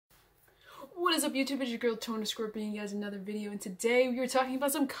What is up, YouTube? It's your girl Tona bringing you guys another video, and today we are talking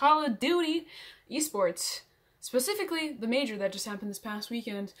about some Call of Duty esports, specifically the major that just happened this past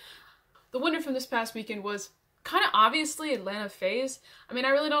weekend. The winner from this past weekend was kind of obviously Atlanta Faze. I mean, I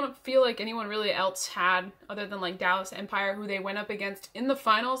really don't feel like anyone really else had, other than like Dallas Empire, who they went up against in the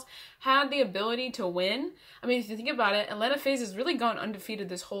finals, had the ability to win. I mean, if you think about it, Atlanta Faze has really gone undefeated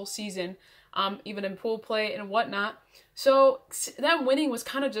this whole season, even in pool play and whatnot. So them winning was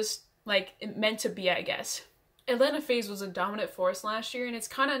kind of just like it meant to be, I guess. Atlanta Faze was a dominant force last year, and it's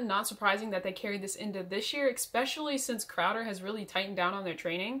kind of not surprising that they carried this into this year, especially since Crowder has really tightened down on their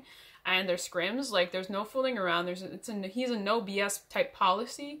training and their scrims. Like, there's no fooling around. He's a no BS type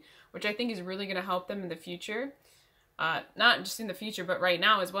policy, which I think is really going to help them in the future. Not just in the future, but right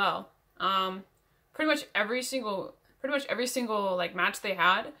now as well. Pretty much every single like match they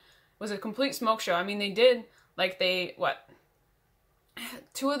had was a complete smoke show. I mean, they did like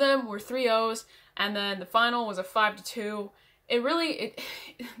two of them were 3-0s, and then the final was a 5-2.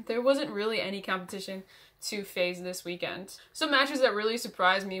 There wasn't really any competition to Faze this weekend. Some matches that really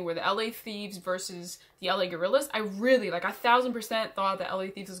surprised me were the LA Thieves versus the LA Guerrillas. I really, like, 1000% thought that LA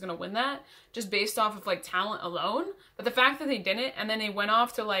Thieves was gonna win that, just based off of like talent alone. But the fact that they didn't, and then they went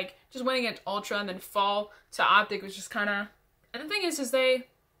off to like just win against Ultra and then fall to Optic, was just kind of. And the thing is they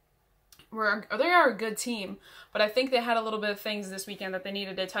are a good team, but I think they had a little bit of things this weekend that they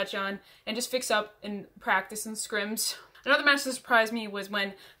needed to touch on and just fix up in practice and scrims. Another match that surprised me was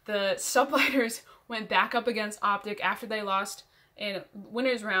when the Subliners went back up against Optic after they lost in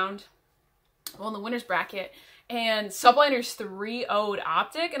winner's round, well, in the winner's bracket, and Subliners 3-0'd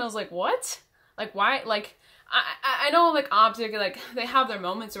Optic, and I was like, what? Like, why? Like, I know, like, Optic, like, they have their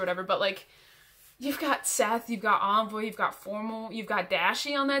moments or whatever, but, like, you've got Seth, you've got Envoy, you've got Formal, you've got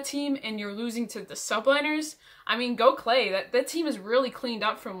Dashy on that team, and you're losing to the Subliners. I mean, go Clay. That team is really cleaned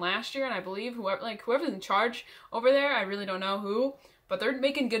up from last year, and I believe whoever's in charge over there, I really don't know who, but they're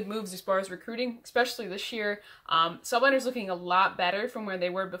making good moves as far as recruiting, especially this year. Subliners looking a lot better from where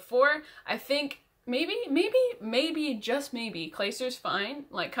they were before. I think maybe, just maybe, Clayster's fine,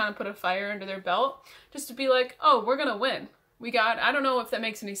 like, kind of put a fire under their belt, just to be like, oh, we're gonna win. I don't know if that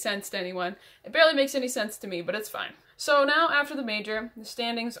makes any sense to anyone. It barely makes any sense to me, but it's fine. So now, after the major, the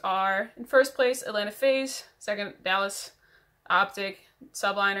standings are, in first place, Atlanta Faze, second, Dallas Optic,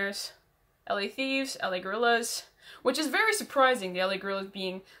 Subliners, LA Thieves, LA Guerrillas, which is very surprising, the LA Guerrillas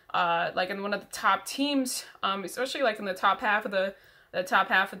being, like, in one of the top teams, especially, like, in the top half of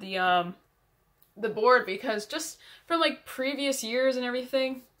the board, because just from, like, previous years and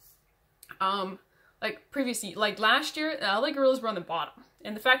everything, like last year, the LA Guerrillas were on the bottom.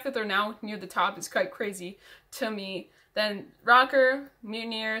 And the fact that they're now near the top is quite crazy to me. Then Rocker,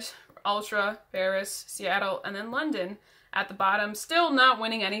 Mutineers, Ultra, Paris, Seattle, and then London at the bottom, still not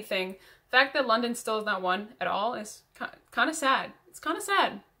winning anything. The fact that London still has not won at all is kind of sad. It's kind of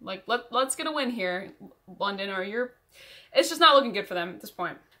sad. Like, let's get a win here, London, or it's just not looking good for them at this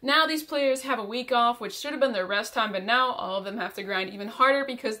point. Now these players have a week off, which should have been their rest time, but now all of them have to grind even harder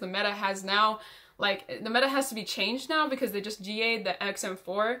because the meta has now, like, the meta has to be changed now because they just GA'd the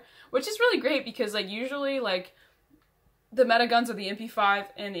XM4, which is really great because, like, usually, like, the meta guns are the MP5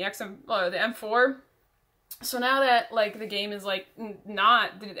 and the the M4. So now that, like, the game is, like,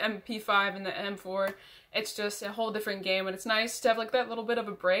 not the MP5 and the M4, it's just a whole different game, and it's nice to have, like, that little bit of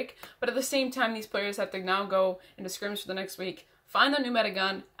a break. But at the same time, these players have to now go into scrims for the next week, find the new meta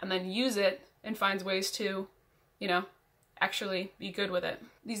gun, and then use it and find ways to, you know, actually be good with it.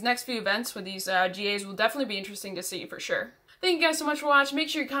 These next few events with these GAs will definitely be interesting to see for sure. Thank you guys so much for watching. Make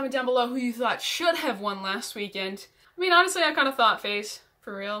sure you comment down below who you thought should have won last weekend. I mean, honestly, I kind of thought Faze,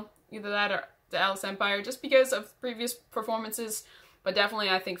 for real. Either that or the Dallas Empire, just because of previous performances. But definitely,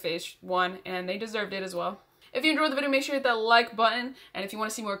 I think Faze won, and they deserved it as well. If you enjoyed the video, make sure you hit that like button. And if you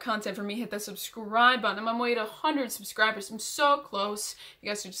want to see more content from me, hit that subscribe button. I'm on my way to 100 subscribers. I'm so close. You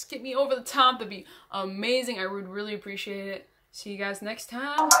guys should just get me over the top. That'd be amazing. I would really appreciate it. See you guys next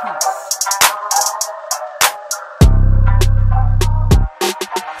time. Peace.